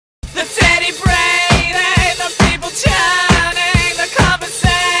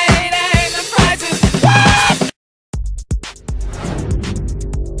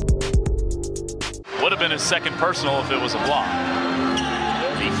second personal if it was a block.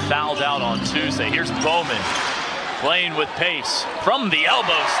 He fouled out on Tuesday. Here's Bowman playing with pace. From the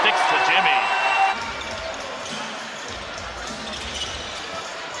elbow, sticks to Jimmy.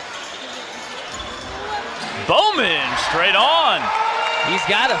 Bowman straight on. He's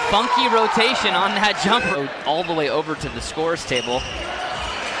got a funky rotation on that jumper. All the way over to the scores table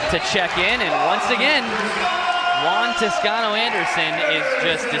to check in, and once again, Juan Toscano-Anderson is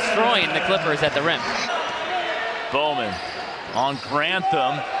just destroying the Clippers at the rim. Bowman On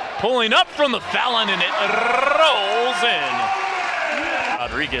Grantham, pulling up from the foul line, and it rolls in.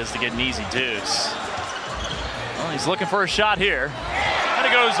 Rodriguez to get an easy deuce. Well, he's looking for a shot here, and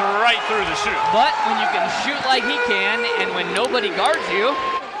it goes right through the shoot. But when you can shoot like he can, and when nobody guards you.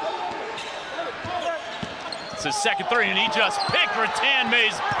 It's his second three, and he just picked Rattan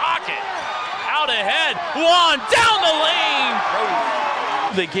May's pocket. Out ahead, Juan down the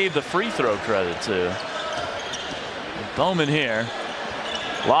lane. They gave the free throw credit to. Bowman here,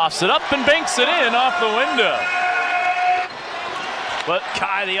 lofts it up and banks it in off the window. But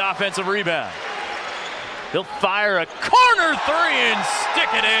Kai, the offensive rebound. He'll fire a corner three and stick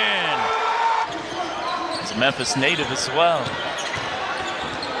it in. He's a Memphis native as well.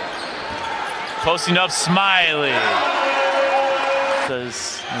 Posting up Smiley.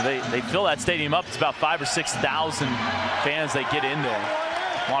 Because they fill that stadium up. It's about 5,000 or 6,000 fans they get in there.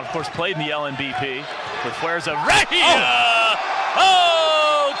 Juan, of course, played in the LNBP. With flares of Kai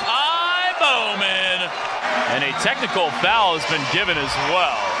Bowman. And a technical foul has been given as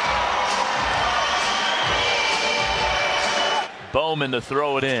well. Bowman to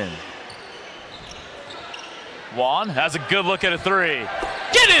throw it in. Juan has a good look at a three.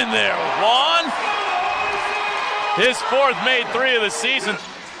 Get in there, Juan! His fourth made three of the season.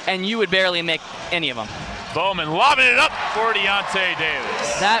 And you would barely make any of them. Bowman lobbing it up for Deontay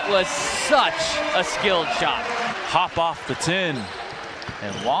Davis. That was such a skilled shot. Hop off the 10.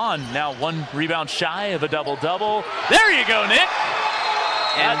 And Juan now one rebound shy of a double-double. There you go, Nick.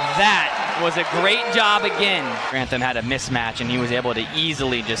 And that was a great job again. Grantham had a mismatch, and he was able to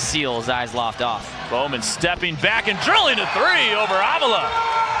easily just seal Zeisloft off. Bowman stepping back and drilling a three over Avila.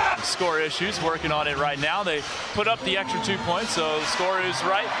 Score issues, working on it right now. They put up the extra 2 points, so the score is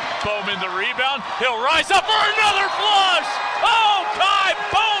right. Bowman the rebound. He'll rise up for another flush. Oh, Kai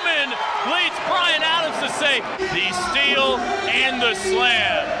Bowman leads Brian Adams to say the steal and the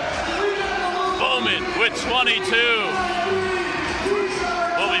slam. Bowman with 22.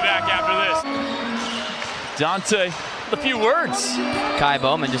 We'll be back after this. Dante, a few words. Kai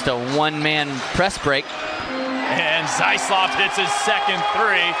Bowman, just a one-man press break. And Zeisloft hits his second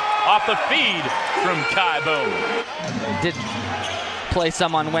three off the feed from Kai Bowman. Did play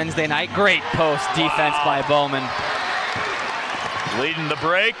some on Wednesday night. Great post defense by Bowman. Leading the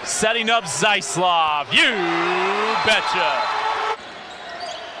break, setting up Zeisloft. You betcha.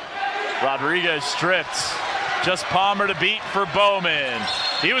 Rodriguez stripped. Just Palmer to beat for Bowman.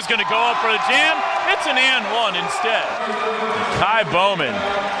 He was going to go up for the jam. It's an and one instead. Kai Bowman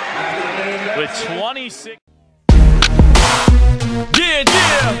with 26. Yeah,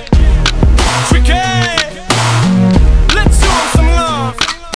 yeah. Tricky.